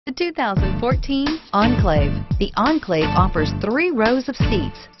The 2014 Enclave. The Enclave offers 3 rows of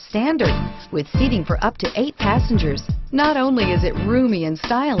seats, standard, with seating for up to 8 passengers. Not only is it roomy and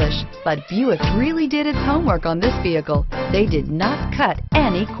stylish, but Buick really did its homework on this vehicle. They did not cut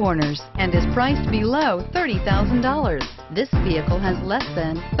any corners and is priced below $30,000. This vehicle has less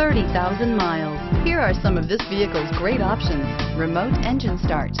than 30,000 miles. Here are some of this vehicle's great options: remote engine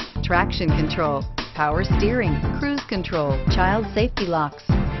start, traction control, power steering, cruise control, child safety locks,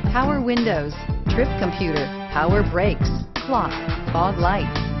 power windows, trip computer, power brakes, clock, fog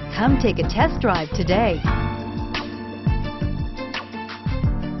lights. Come take a test drive today.